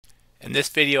In this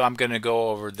video, I'm going to go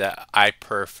over the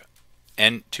iperf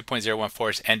N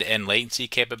 2.014's end-to-end latency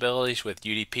capabilities with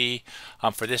UDP.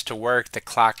 For this to work, the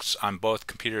clocks on both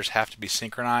computers have to be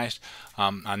synchronized.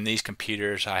 On these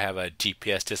computers, I have a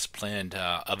GPS disciplined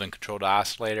oven-controlled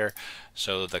oscillator,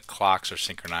 so the clocks are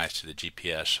synchronized to the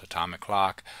GPS atomic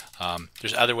clock.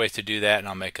 There's other ways to do that, and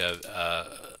I'll make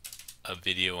a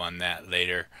video on that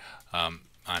later on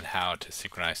how to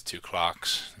synchronize two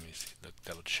clocks. Let me see,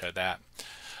 that will show that.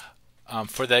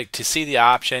 To see the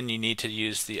option, you need to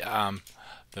use the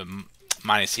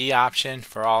 -E option.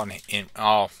 For all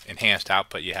enhanced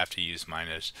output, you have to use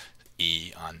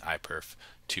 -E on iperf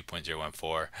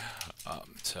 2.014.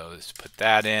 So let's put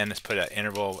that in. Let's put an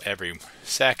interval every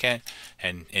second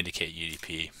and indicate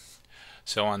UDP.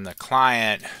 So on the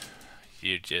client,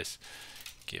 you just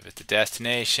give it the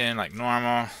destination like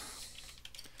normal.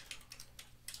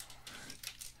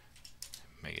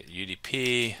 Make it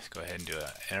UDP. Let's go ahead and do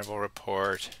an interval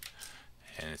report,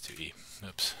 and let's do E.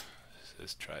 Oops.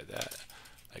 Let's try that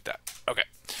like that. Okay.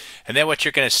 And then what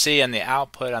you're going to see on the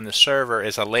output on the server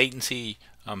is a latency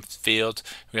field.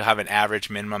 We'll have an average,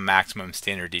 minimum, maximum,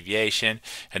 standard deviation.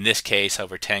 In this case,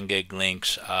 over 10 gig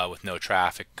links with no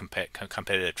traffic,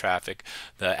 competitive traffic,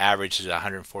 the average is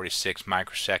 146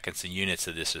 microseconds. The units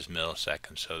of this is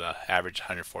milliseconds. So the average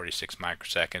 146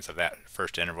 microseconds of that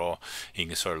first interval. You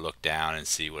can sort of look down and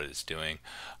see what it's doing.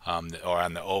 Or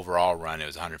on the overall run, it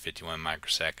was 151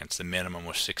 microseconds. The minimum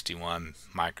was 61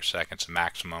 microseconds. The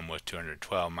maximum was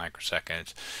 212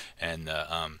 microseconds, and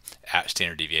the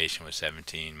standard deviation was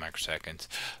 17 microseconds.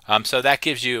 So that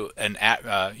gives you an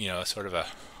sort of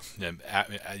an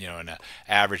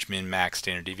average, min, max,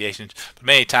 standard deviations. But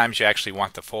many times you actually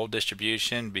want the full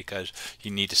distribution because you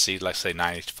need to see, let's say,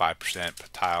 95% per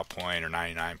tile point or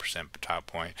 99% per tile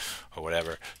point or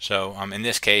whatever. So in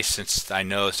this case, since I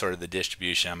know sort of the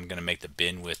distribution, I'm going to make the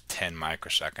bin width 10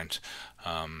 microseconds.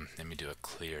 Let me do a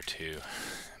clear too.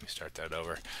 Let me start that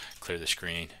over. Clear the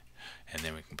screen, and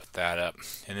then we can put that up,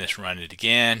 and just run it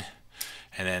again.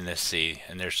 And then let's see,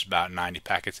 and there's about 90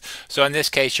 packets. So in this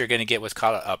case, you're going to get what's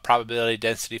called a probability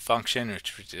density function, and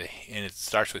it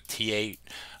starts with T8.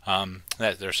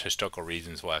 There's historical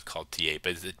reasons why it's called T8,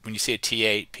 but when you see a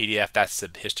T8 PDF, that's the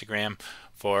histogram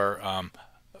for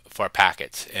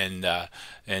packets, and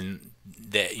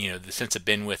since the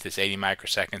bin width is 80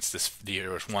 microseconds, there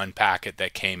was one packet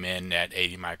that came in at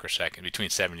 80 microseconds, between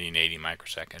 70 and 80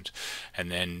 microseconds,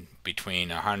 and then between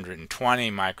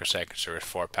 120 microseconds there was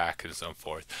 4 packets and so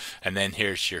forth. And then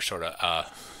here's your sort of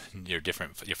your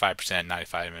 5%,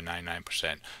 95, and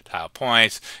 99% tile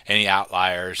points. Any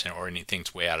outliers or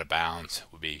anything's way out of bounds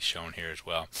will be shown here as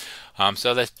well.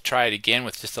 So let's try it again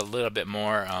with just a little bit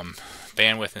more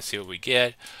bandwidth and see what we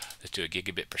get. Let's do a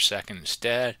gigabit per second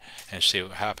instead and see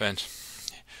what happens.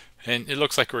 And it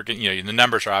looks like we're getting, the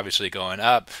numbers are obviously going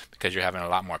up because you're having a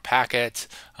lot more packets.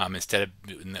 Instead of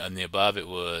in the above, it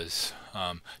was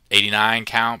 89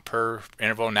 count per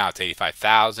interval. Now it's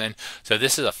 85,000. So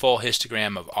this is a full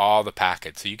histogram of all the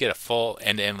packets. So you get a full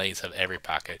end-to-end latency of every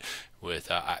packet with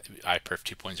iperf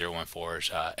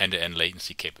 2.014's end-to-end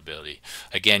latency capability.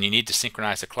 Again, you need to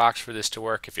synchronize the clocks for this to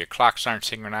work. If your clocks aren't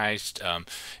synchronized,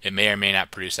 it may or may not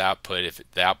produce output. If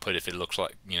it looks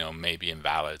like may be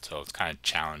invalid, so it's kind of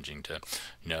challenging to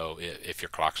know if your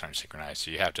clocks aren't synchronized.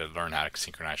 So you have to learn how to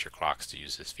synchronize your clocks to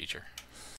use this feature.